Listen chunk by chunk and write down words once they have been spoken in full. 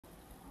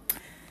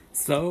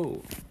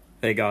So,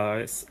 hey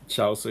guys,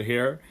 Chausu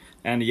here,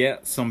 and yeah,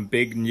 some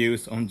big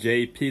news on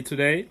JP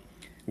today.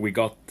 We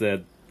got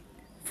it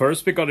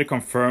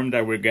confirmed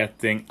that we're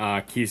getting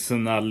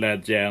Kizuna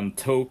Legend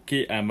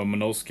Toki and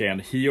Momonosuke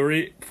and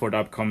Hiyori for the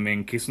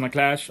upcoming Kizuna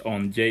Clash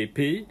on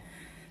JP.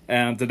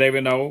 And today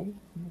we know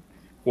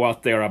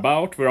what they're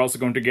about. We're also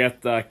going to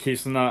get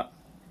Kizuna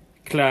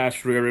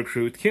Clash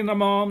re-recruit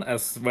Kinnamon,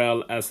 as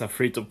well as a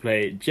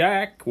free-to-play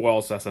Jack, who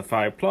also has a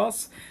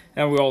 5+,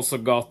 and we also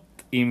got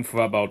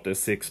info about the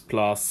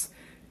 6+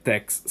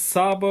 Dex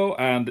Sabo,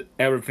 and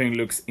everything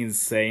looks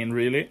insane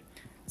really.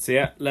 So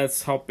yeah,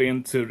 let's hop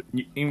into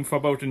info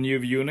about the new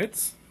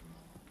units.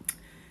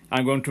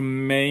 I'm going to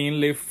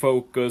mainly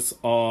focus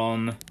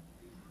on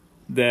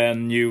the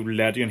new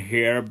legend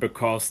here,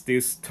 because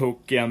this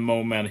Toki and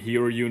Momo and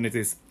Hero unit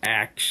is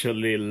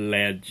actually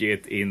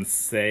legit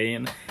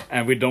insane,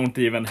 and we don't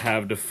even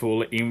have the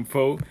full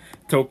info.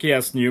 Toki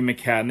has new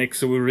mechanics,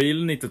 so we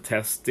really need to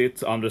test it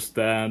to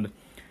understand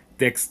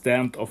the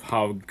extent of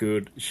how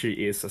good she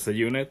is as a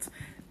unit.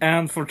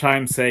 And for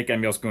time's sake,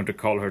 I'm just going to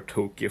call her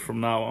Toki from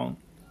now on.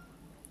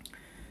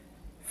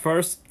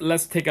 First,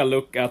 let's take a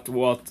look at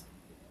what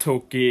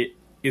Toki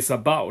is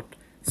about.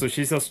 So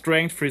she's a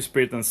strength, free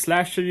spirit and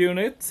slasher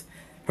unit.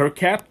 Her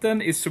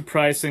captain is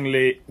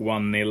surprisingly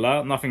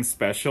vanilla, nothing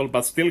special,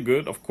 but still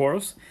good, of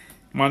course.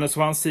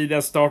 -1 CD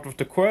at start of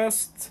the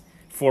quest,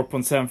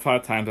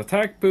 4.75 times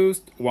attack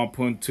boost,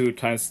 1.2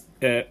 times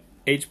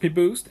HP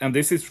boost, and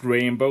this is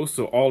rainbow,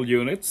 so all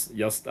units,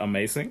 just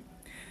amazing.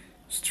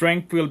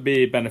 Strength will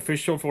be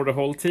beneficial for the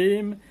whole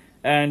team,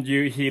 and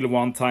you heal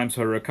 1 times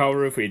her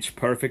recovery for each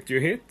perfect you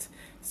hit.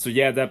 So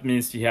yeah, that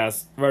means she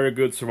has very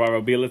good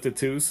survivability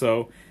too.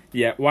 So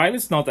yeah, while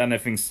it's not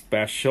anything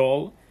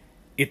special,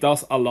 it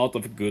does a lot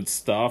of good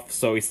stuff,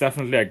 so it's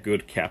definitely a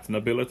good captain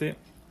ability.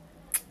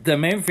 The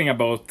main thing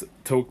about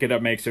Toki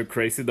that makes her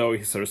crazy though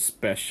is her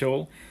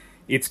special.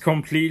 It's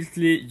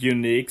completely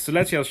unique, so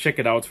let's just check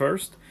it out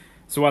first.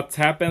 So what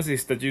happens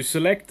is that you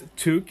select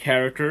 2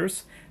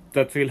 characters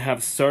that will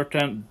have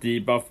certain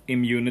debuff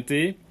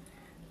immunity.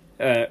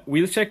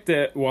 We'll check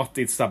what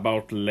it's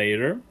about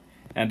later,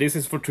 and this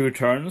is for 2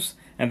 turns.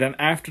 And then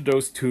after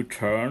those 2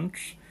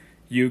 turns,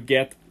 you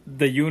get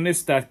the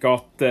units that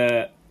got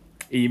the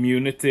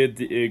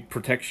immunity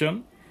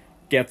protection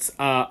gets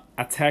a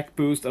attack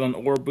boost and an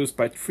orb boost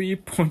by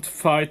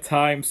 3.5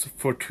 times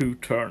for 2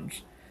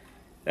 turns.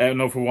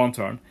 No, for 1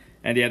 turn.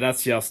 And yeah,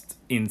 that's just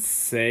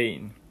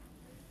insane.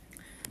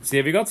 So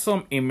yeah, we got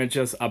some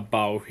images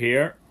about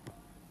here,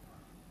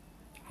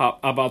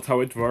 about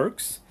how it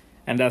works.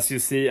 And as you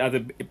see at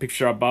the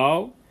picture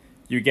above,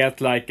 you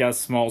get like a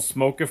small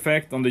smoke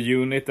effect on the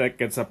unit that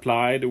gets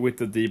applied with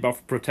the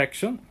debuff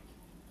protection.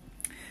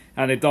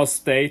 And it does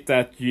state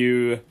that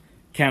you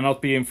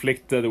cannot be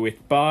inflicted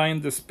with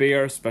bind,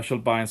 despair, special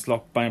binds,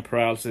 lock bind,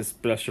 paralysis,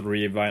 special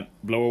rebind,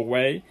 blow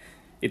away.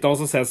 It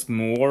also says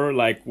more,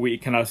 like we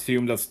can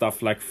assume that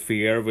stuff like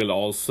fear will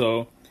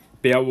also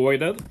be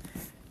avoided.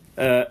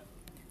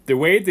 The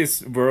way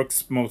this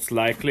works most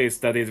likely is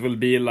that it will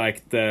be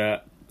like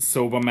the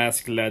Soba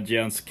Mask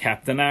Legends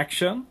captain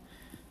action.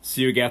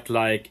 So you get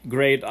like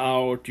grayed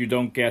out, you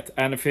don't get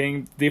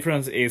anything.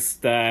 Difference is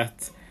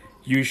that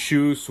you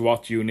choose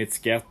what units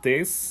get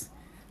this.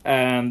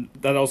 And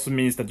that also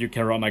means that you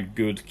can run a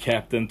good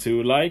captain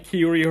too, like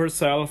Hiyori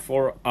herself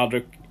or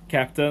other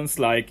captains.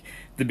 Like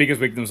the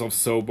biggest weakness of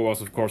Soba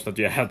was of course that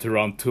you had to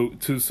run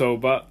two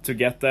Soba to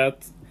get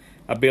that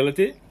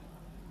ability.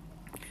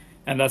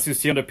 And as you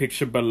see on the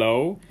picture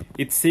below,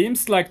 it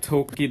seems like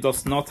Toki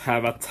does not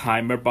have a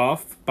timer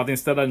buff, but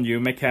instead a new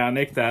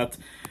mechanic that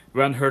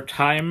when her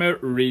timer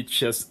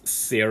reaches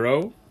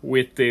 0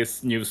 with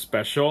this new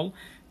special,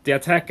 the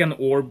attack and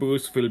orb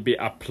boost will be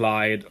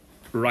applied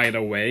right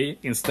away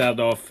instead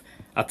of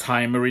a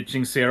timer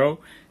reaching 0.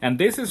 And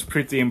this is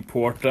pretty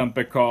important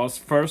because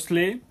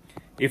firstly,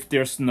 if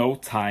there's no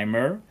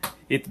timer,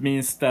 it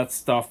means that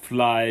stuff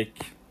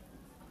like,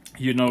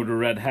 you know, the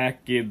red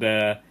hacky,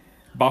 the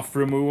buff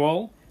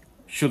removal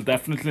should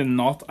definitely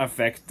not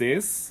affect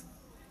this.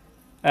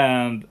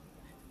 And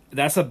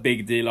that's a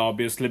big deal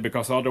obviously,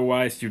 because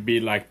otherwise you'd be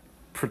like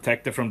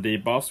protected from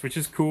debuffs, which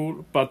is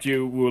cool, but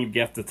you will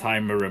get the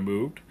timer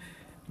removed.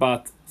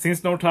 But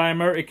since no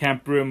timer, it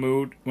can't be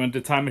removed. When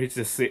the timer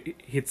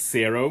hits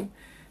 0,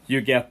 you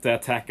get the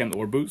attack and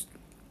orb boost.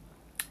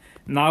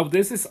 Now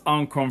this is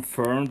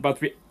unconfirmed, but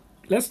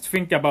let's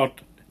think about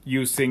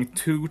using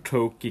 2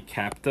 Toki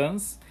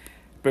captains,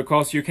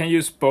 because you can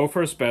use both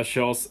her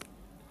specials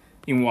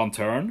in 1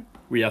 turn,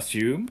 we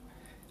assume,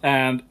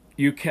 and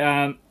you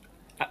can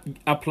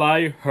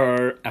apply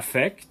her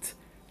effect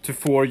to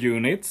 4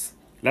 units.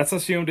 Let's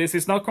assume this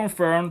is not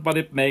confirmed, but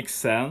it makes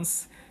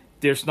sense.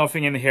 There's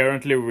nothing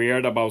inherently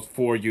weird about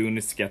 4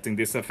 units getting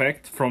this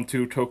effect from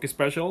 2 Toki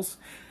specials.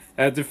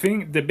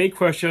 The big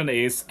question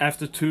is,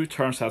 after 2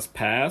 turns has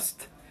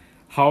passed,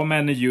 how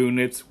many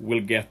units will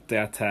get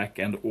the attack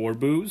and orb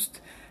boost?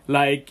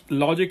 Like,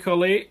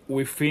 logically,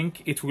 we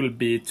think it will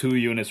be 2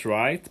 units,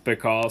 right?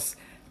 Because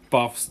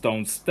buffs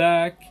don't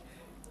stack.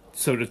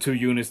 So the 2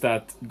 units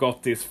that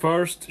got this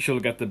first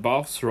should get the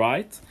buffs,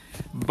 right?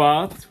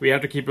 But we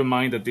have to keep in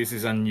mind that this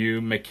is a new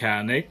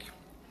mechanic.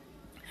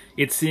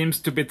 It seems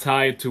to be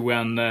tied to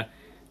when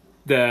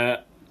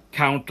the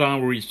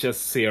countdown reaches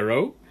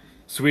 0.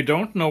 So we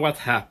don't know what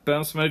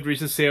happens when it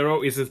reaches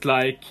 0. Is it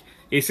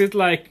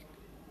like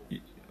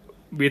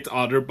with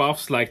other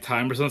buffs like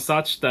timers and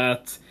such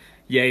that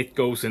it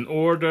goes in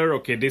order?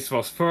 Okay, this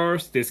was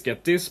first, this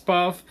get this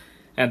buff,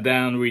 and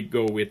then we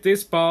go with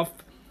this buff.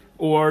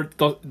 Or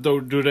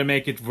do they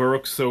make it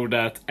work so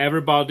that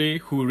everybody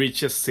who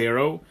reaches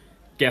 0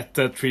 get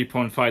the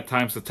 3.5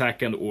 times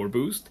attack and or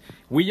boost?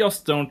 We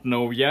just don't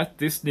know yet.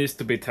 This needs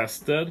to be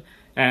tested.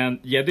 And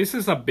yeah, this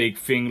is a big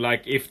thing.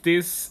 Like if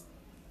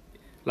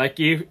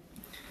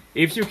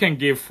you can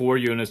give 4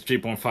 units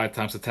 3.5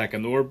 times attack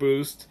and or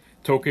boost,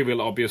 Toki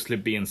will obviously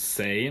be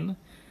insane.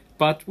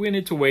 But we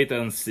need to wait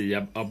and see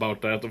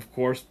about that, of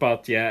course.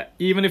 But yeah,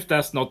 even if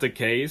that's not the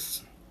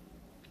case,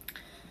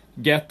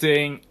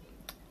 getting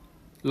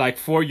like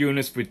 4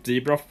 units with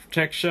debuff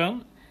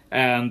protection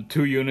and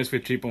 2 units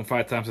with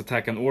 3.5 times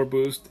attack and or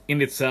boost in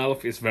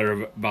itself is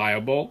very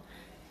viable.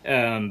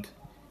 And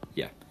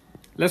yeah,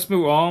 let's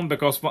move on,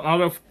 because one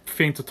other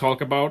thing to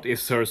talk about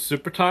is her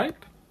super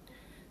type.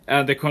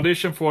 And the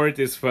condition for it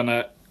is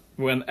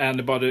when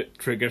anybody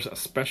triggers a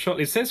special.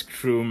 It says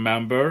crew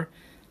member.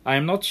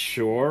 I'm not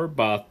sure,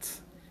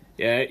 but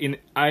yeah, in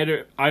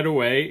either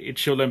way, it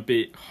shouldn't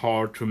be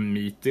hard to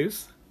meet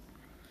this.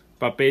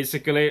 But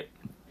basically,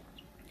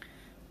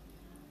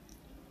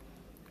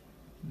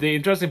 the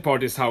interesting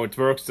part is how it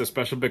works, the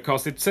special,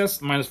 because it says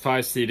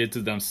 -5 CD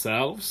to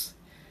themselves.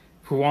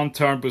 For 1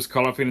 turn, boost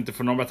color affinity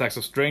for normal attacks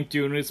of strength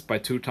units by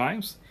 2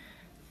 times.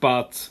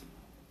 But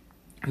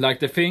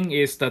like the thing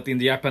is that in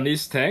the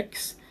Japanese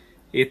text,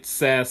 it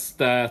says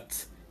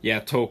that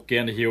Toki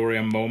and Hiyori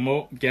and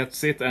Momo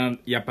gets it, and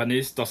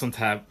Japanese doesn't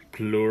have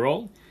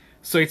plural.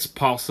 So it's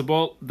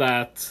possible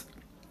that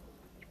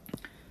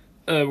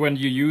when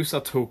you use a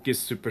Toki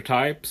super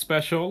type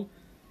special,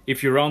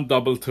 if you run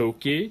double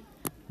Toki,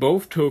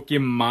 both Toki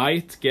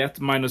might get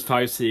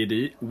 -5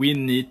 CD. We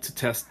need to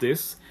test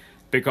this,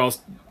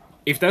 because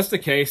if that's the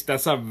case,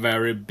 that's a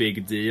very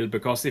big deal.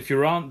 Because if you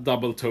run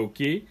double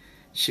Toki,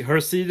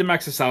 her CD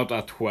maxes out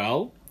at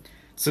 12.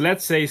 So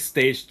let's say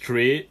stage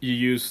 3, you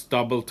use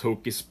double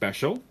Toki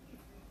special,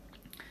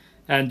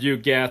 and you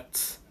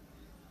get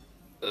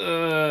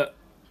the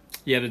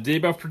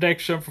debuff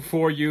protection for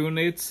 4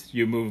 units.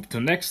 You move to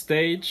next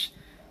stage.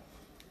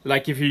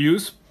 Like if you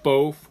use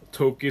both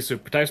Toki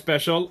super type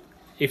special,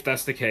 if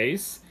that's the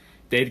case,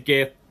 they'd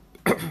get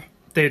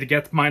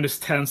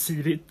 -10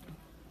 CD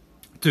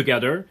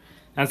together.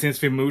 And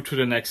since we move to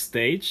the next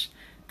stage,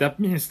 that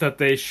means that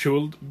they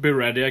should be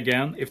ready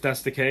again, if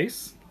that's the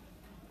case.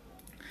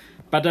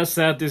 But as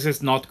said, this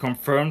is not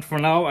confirmed for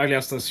now. I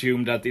just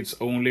assume that it's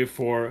only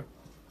for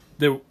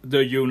the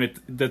unit,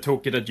 the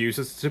Toki that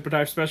uses the super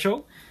type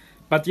special.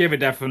 But yeah, we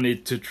definitely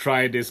need to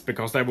try this,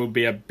 because that will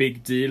be a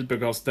big deal,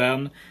 because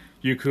then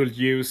you could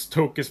use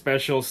Toki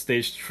special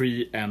stage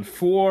 3 and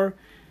 4.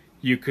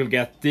 You could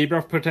get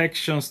debuff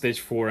protection stage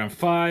 4 and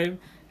 5.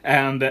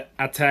 And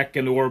attack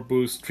and or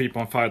boost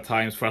 3.5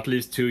 times for at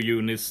least 2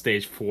 units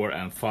stage 4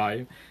 and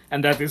 5.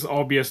 And that is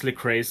obviously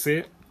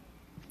crazy.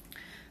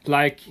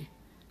 Like,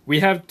 we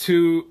have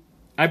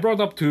I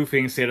brought up 2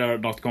 things here that are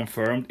not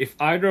confirmed. If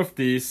either of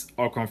these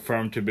are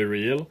confirmed to be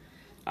real,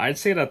 I'd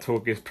say that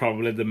Toki is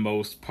probably the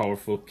most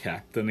powerful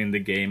captain in the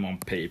game on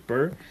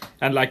paper.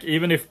 And like,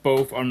 even if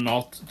both are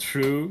not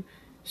true,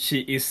 she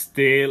is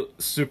still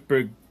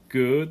super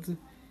good.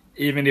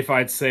 Even if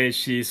I'd say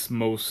she's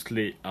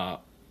mostly a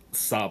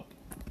sub,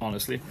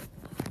 honestly.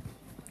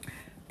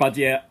 But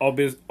yeah,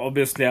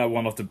 obviously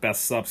one of the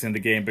best subs in the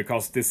game,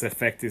 because this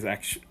effect is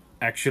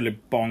actually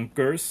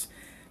bonkers.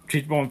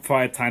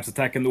 3.5 times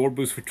attack and or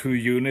boost for 2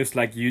 units.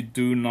 Like, you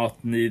do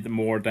not need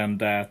more than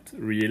that,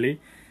 really.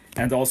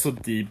 And also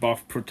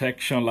debuff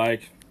protection,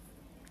 like,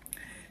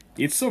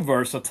 it's so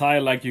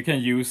versatile. Like, you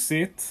can use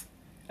it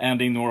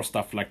and ignore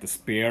stuff like the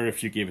spear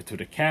if you give it to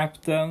the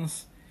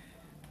captains.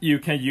 You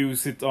can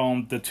use it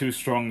on the 2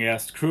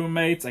 strongest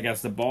crewmates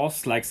against the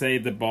boss. Like, say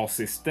the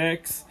boss is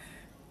Dex,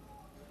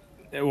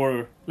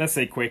 or let's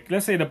say quick.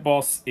 Let's say the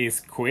boss is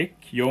quick.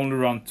 You only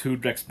run 2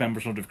 Dex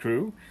members of the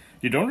crew.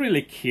 You don't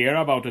really care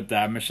about the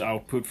damage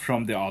output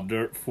from the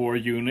other 4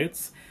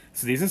 units.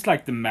 So this is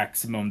like the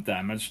maximum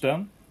damage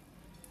then.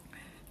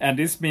 And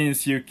this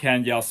means you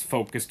can just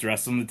focus the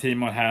rest of the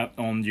team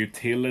on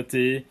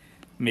utility,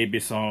 maybe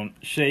some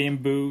chain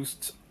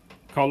boost,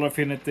 color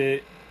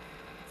affinity,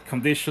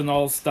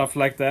 conditional, stuff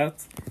like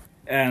that.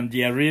 And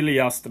yeah, really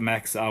just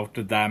max out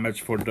the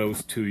damage for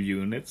those 2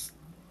 units.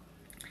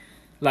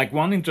 Like,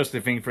 one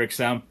interesting thing, for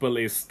example,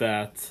 is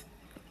that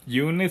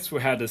units who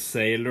had a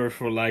sailor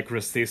for like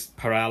resist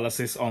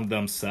paralysis on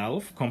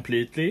themselves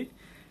completely,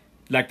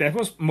 like, that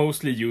was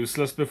mostly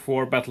useless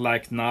before. But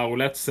like now,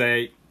 let's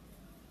say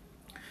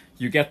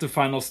you get to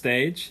final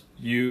stage,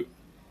 you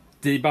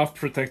debuff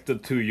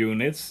protected 2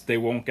 units, they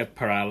won't get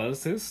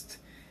paralysis.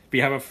 we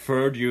have a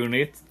third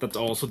unit that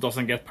also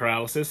doesn't get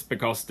paralysis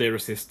because they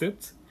resist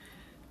it.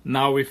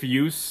 Now if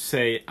you use,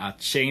 say, a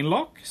chain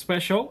lock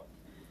special,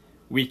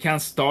 we can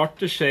start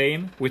the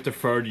chain with the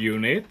third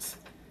unit,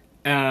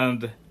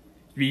 and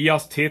we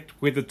just hit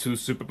with the 2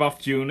 super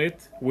buffed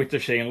unit with the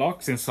chain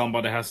lock since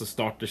somebody has to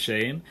start the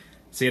chain.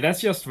 See,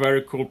 that's just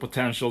very cool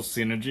potential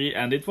synergy,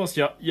 and it was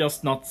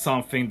just not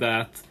something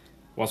that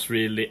was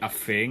really a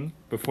thing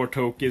before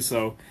Toki,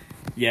 so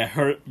yeah,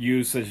 her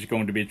usage is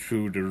going to be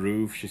through the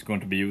roof. She's going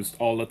to be used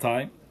all the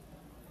time.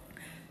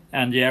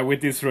 And yeah,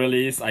 with this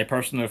release, I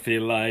personally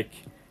feel like,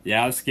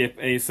 yeah, I'll skip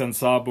Ace and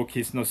Sabo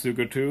Kiss no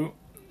Sugo 2.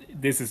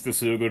 This is the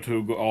Sugo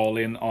to go all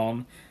in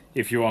on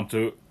if you want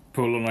to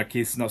pull on a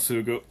Kiss no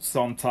Sugo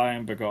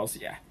sometime, because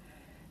yeah,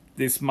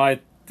 this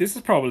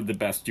is probably the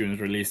best unit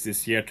release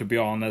this year, to be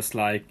honest.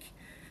 Like,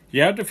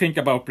 you have to think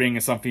about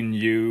bringing something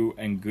new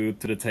and good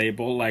to the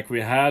table. Like,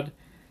 we had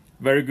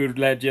very good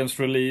Legends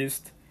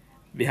released,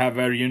 we have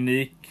very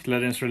unique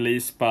Legends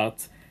released,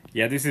 but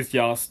yeah, this is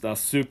just a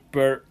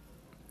super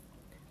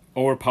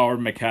overpowered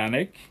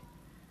mechanic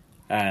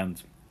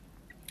and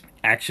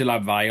actually a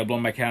viable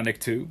mechanic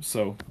too.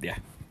 So yeah,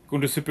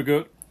 going to be super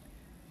good.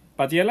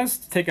 But yeah, let's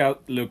take a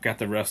look at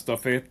the rest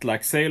of it.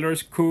 Like, Sailor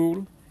is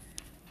cool.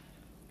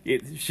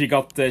 She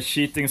got the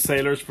cheating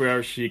Sailors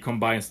where she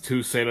combines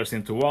 2 Sailors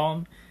into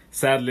one.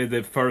 Sadly,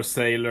 the first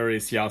Sailor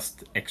is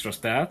just extra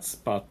stats,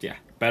 but yeah,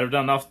 better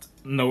than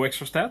no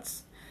extra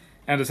stats.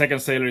 And the second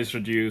Sailor is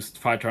reduced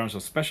 5 turns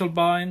of Special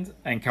Bind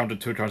and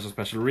counted 2 turns of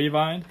Special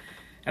Rewind.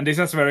 And this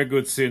has very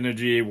good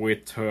synergy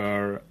with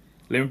her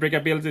Limit Break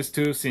abilities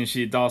too, since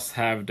she does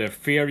have the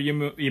Fear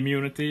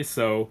immunity.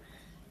 So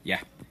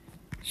yeah,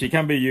 she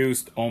can be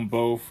used on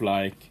both,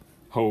 like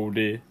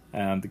Hody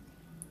and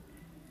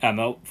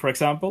Anel, for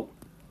example.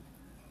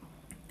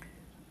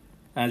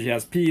 And she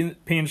has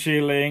pin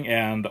shielding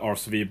and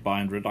RCV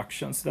bind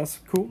reductions. That's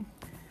cool.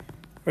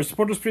 Her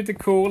support is pretty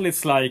cool.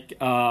 It's like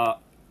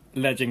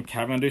Legend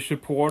Cavendish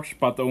support,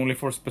 but only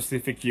for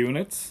specific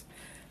units.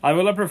 I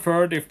would have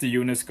preferred if the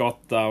units got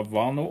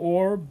 1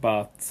 orb,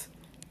 but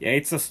yeah,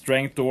 it's a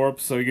strength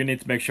orb, so you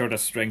need to make sure that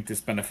strength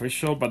is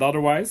beneficial. But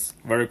otherwise,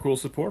 very cool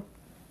support.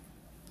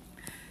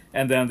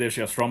 And then there's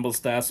just Rumble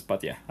stats,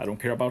 but yeah, I don't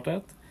care about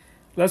that.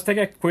 Let's take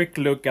a quick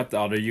look at the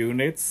other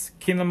units.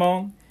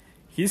 Kinemon,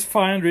 he's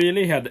fine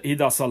really. He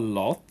does a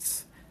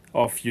lot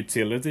of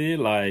utility,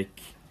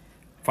 like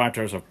 5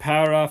 turns of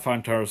para,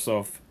 5 turns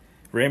of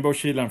Rainbow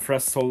Shield and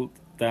Threshold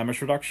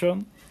damage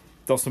reduction.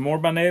 Does some more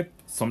manip,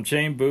 some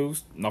chain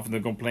boost, nothing to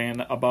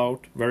complain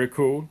about. Very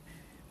cool.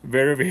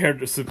 Very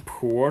weird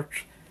support.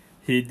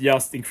 He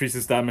just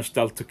increases damage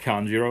dealt to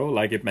Kanjiro,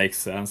 like, it makes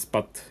sense,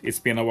 but it's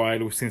been a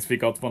while since we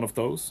got one of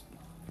those.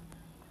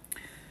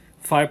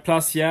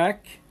 5+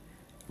 Yak,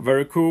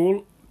 very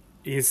cool.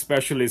 His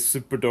special is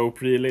super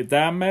dope really.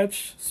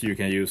 Damage, so you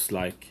can use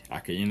like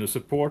Akainu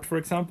support, for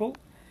example.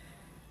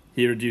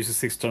 He reduces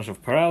 6 turns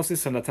of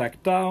paralysis and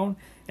attack down,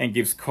 and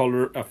gives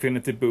color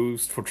affinity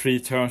boost for 3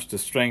 turns to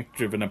strength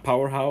driven and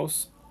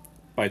powerhouse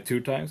by 2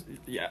 times.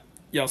 Yeah,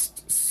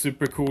 just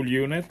super cool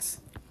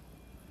units.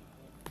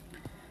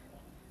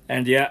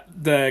 And yeah,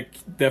 the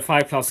 5+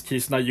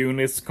 Kisna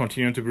units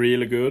continue to be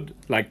really good.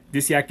 Like,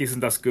 this Yak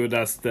isn't as good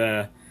as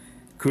the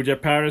Kuja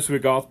Paris we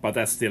got, but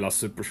that's still a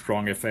super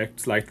strong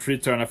effect. Like, 3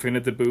 turn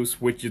affinity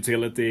boost with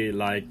utility,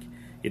 like,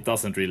 it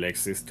doesn't really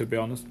exist, to be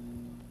honest.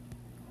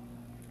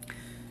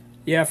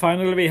 Yeah,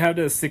 finally we have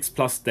the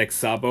 6+ Dex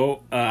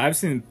Sabo. I've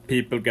seen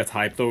people get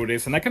hyped over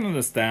this, and I can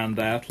understand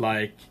that.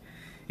 Like,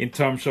 in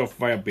terms of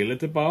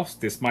viability buffs,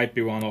 this might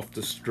be one of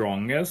the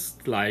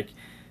strongest. Like,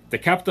 the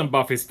Captain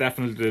buff is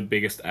definitely the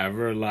biggest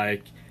ever.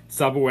 Like,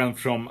 Sabo went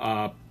from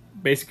a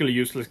basically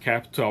useless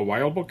cap to a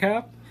viable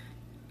cap,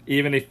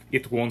 even if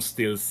it won't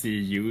still see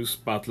use.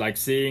 But like,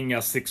 seeing a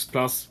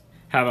 6+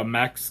 have a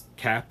max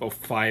cap of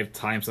 5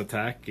 times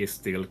attack is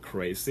still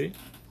crazy.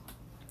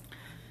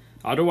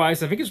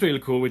 Otherwise, I think it's really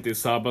cool with this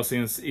Sabo,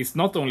 since it's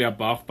not only a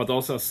buff but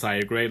also a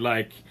side grade.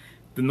 Like,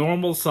 the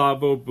normal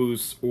Sabo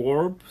boosts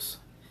orbs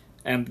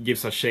and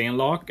gives a chain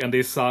lock, and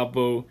this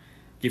Sabo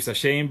gives a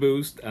chain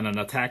boost and an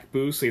attack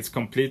boost, so it's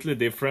completely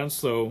different.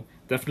 So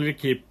definitely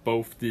keep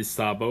both these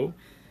Sabo.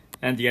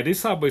 And yeah,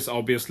 this Sabo is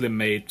obviously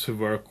made to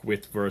work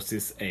with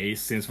Versus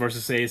Ace, since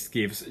Versus Ace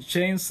gives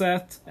chain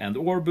set and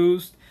orb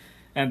boost,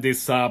 and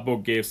this Sabo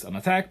gives an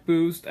attack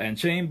boost and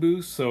chain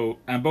boost, so,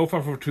 and both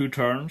are for 2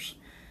 turns.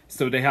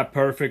 So they have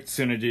perfect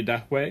synergy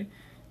that way.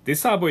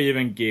 This Sabo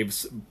even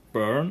gives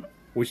burn,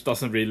 which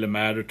doesn't really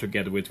matter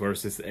together with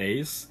Versus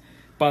Ace,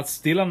 but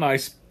still a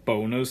nice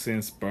bonus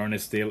since burn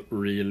is still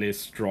really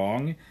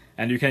strong,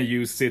 and you can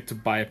use it to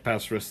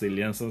bypass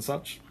resilience and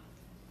such.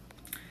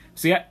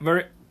 So yeah,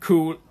 very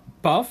cool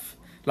buff.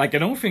 Like, I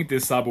don't think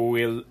this Sabo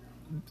will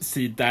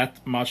see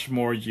that much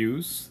more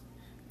use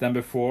than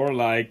before.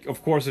 Like,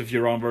 of course, if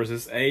you run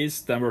Versus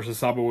Ace, then Versus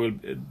Sabo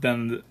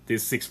then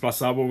this 6+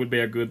 Sabo will be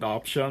a good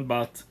option,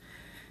 but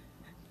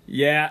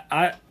yeah,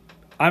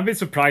 I'm a bit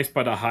surprised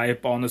by the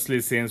hype,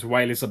 honestly, since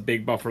while it's a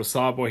big buff for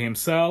Sabo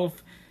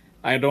himself,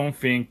 I don't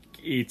think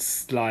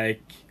it's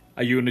like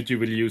a unit you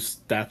will use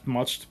that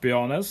much, to be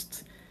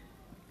honest.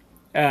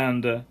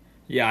 And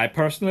yeah, I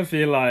personally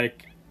feel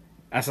like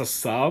as a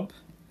sub,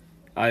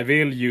 I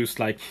will use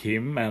like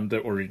him and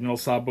the original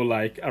Sabo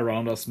like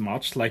around as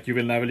much. Like you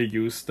will never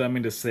use them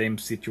in the same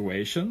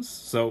situations.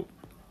 So,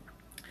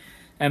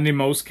 and in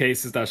most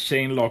cases, that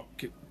chain lock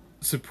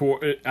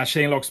support, a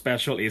chain lock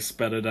special is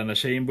better than a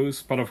chain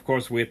boost. But of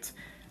course, with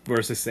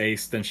versus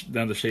Ace,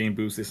 then the chain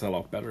boost is a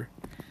lot better.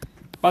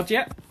 But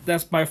yeah,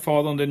 that's my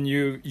thought on the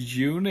new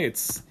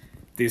units.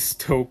 This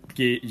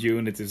Toki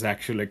unit is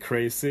actually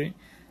crazy.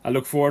 I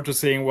look forward to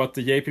seeing what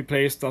the JP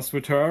players does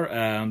with her,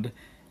 and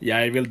yeah,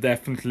 I will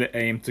definitely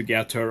aim to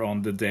get her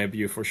on the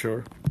debut for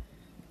sure.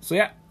 So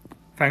yeah,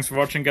 thanks for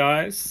watching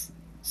guys,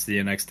 see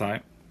you next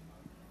time.